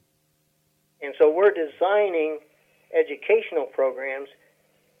 Absolutely. And so we're designing educational programs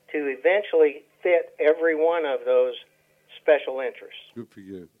to eventually fit every one of those special interests. Good for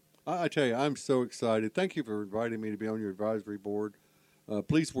you. I tell you, I'm so excited. Thank you for inviting me to be on your advisory board.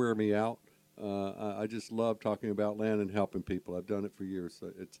 Please wear me out. I just love talking about land and helping people. I've done it for years.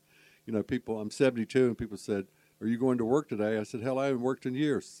 So it's, people, I'm 72, and people said, "Are you going to work today?" I said, "Hell, I haven't worked in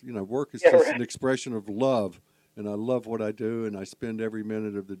years." Work is just an expression of love, and I love what I do, and I spend every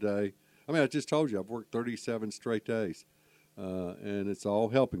minute of the day. I mean, I just told you, I've worked 37 straight days, and it's all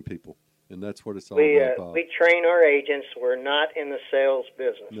helping people. And that's what it's all about. We train our agents. We're not in the sales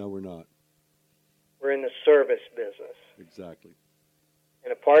business. No, we're not. We're in the service business. Exactly.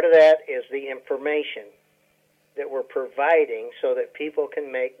 And a part of that is the information that we're providing so that people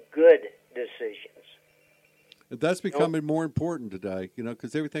can make good decisions. And that's becoming more important today,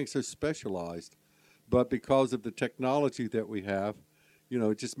 because everything's so specialized. But because of the technology that we have,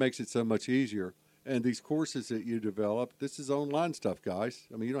 it just makes it so much easier. And these courses that you develop, this is online stuff, guys.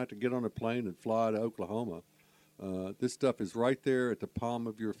 I mean, you don't have to get on a plane and fly to Oklahoma. This stuff is right there at the palm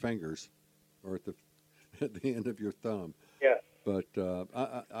of your fingers, or at the end of your thumb. Yeah. But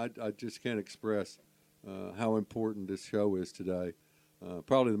I just can't express how important this show is today.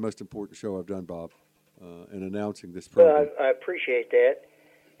 Probably the most important show I've done, Bob, in announcing this program. Well, I appreciate that.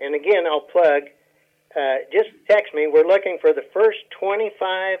 And again, I'll plug. Just text me. We're looking for the first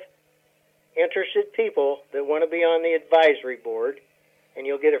 25 interested people that want to be on the advisory board, and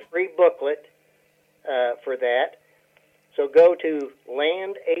you'll get a free booklet for that. So go to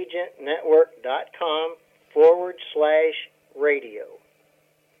landagentnetwork.com/radio.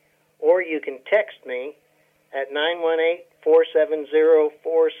 Or you can text me at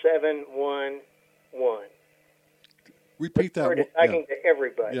 918-470-4711. Repeat that. We're talking to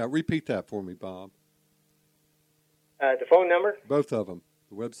everybody. Yeah, repeat that for me, Bob. The phone number? Both of them,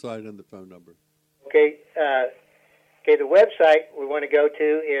 the website and the phone number. Okay. The website we want to go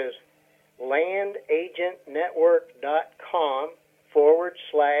to is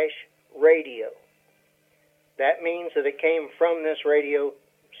landagentnetwork.com/radio. That means that it came from this radio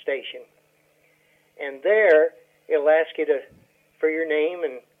station. And there, it'll ask you for your name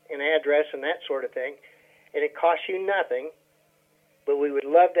and address and that sort of thing. And it costs you nothing, but we would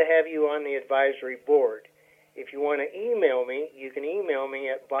love to have you on the advisory board. If you want to email me, you can email me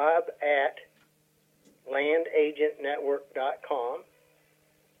at bob@landagentnetwork.com,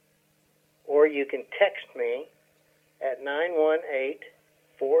 or you can text me at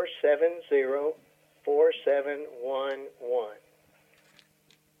 918-470-4711.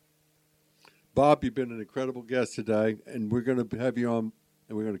 Bob, you've been an incredible guest today, and we're going to have you on,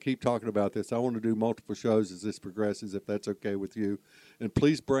 and we're going to keep talking about this. I want to do multiple shows as this progresses, if that's okay with you. And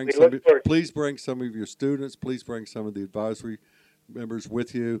please bring some of your students. Please bring some of the advisory members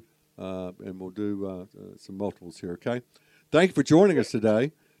with you, and we'll do some multiples here, okay? Thank you for joining us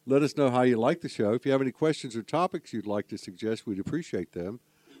today. Let us know how you like the show. If you have any questions or topics you'd like to suggest, we'd appreciate them.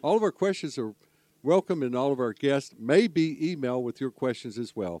 All of our questions are welcome, and all of our guests may be emailed with your questions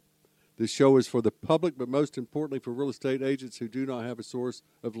as well. This show is for the public, but most importantly for real estate agents who do not have a source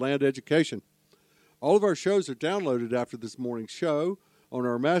of land education. All of our shows are downloaded after this morning's show on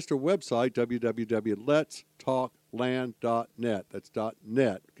our master website, www.letstalkland.net. That's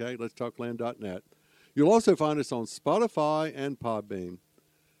 .net, okay? Letstalkland.net. You'll also find us on Spotify and Podbean.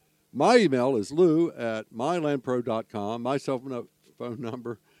 My email is lou@mylandpro.com. My cell phone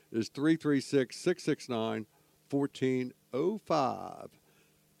number is 336-669-1405.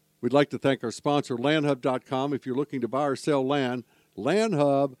 We'd like to thank our sponsor, landhub.com. If you're looking to buy or sell land,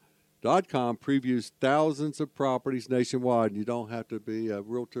 landhub.com previews thousands of properties nationwide. You don't have to be a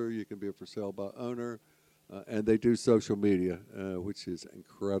realtor. You can be a for sale by owner. And they do social media, which is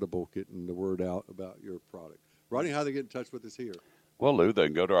incredible, getting the word out about your product. Rodney, how do they get in touch with us here? Well, Lou, they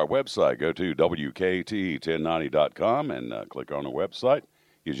can go to our website. Go to WKT1090.com and click on the website.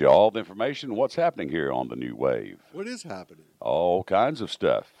 Gives you all the information, what's happening here on the new wave. What is happening? All kinds of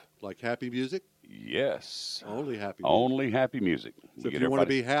stuff. Like happy music? Yes. Only happy music. Only happy music. So if you want to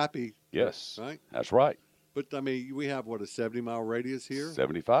be happy. Yes. Right? That's right. But, I mean, we have, what, a 70-mile radius here?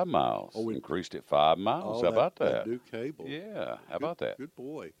 75 miles. Oh, increased it 5 miles. Oh, How about that new cable. Yeah. How about that? Good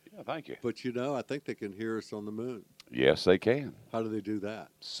boy. Yeah, thank you. But, you know, I think they can hear us on the moon. Yes, they can. How do they do that?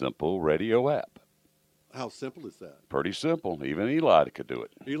 Simple radio app. How simple is that? Pretty simple. Even Eli could do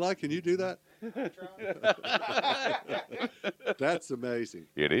it. Eli, can you do that? That's amazing.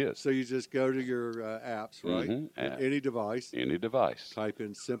 It is. So you just go to your apps, right? Any device. Any device. Type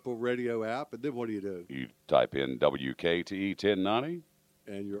in Simple Radio app, and then what do? You type in WKTE 1090.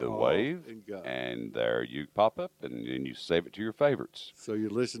 And you're the off wave, and go. And there you pop up, and then you save it to your favorites. So you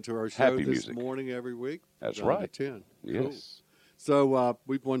listen to our show Happy this music. morning every week? That's 9 right. to 10. Yes. Cool. So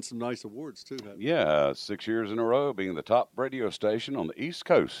we've won some nice awards, too, haven't we? Yeah, 6 years in a row being the top radio station on the East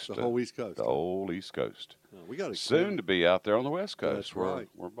Coast. The whole East Coast. The whole East Coast. We got soon to be out there on the West Coast. That's right.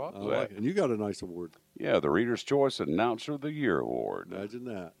 Where Bob's at. And you got a nice award. Yeah, the Reader's Choice Announcer of the Year Award. Imagine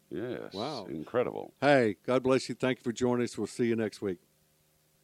that. Yes. Wow. Incredible. Hey, God bless you. Thank you for joining us. We'll see you next week.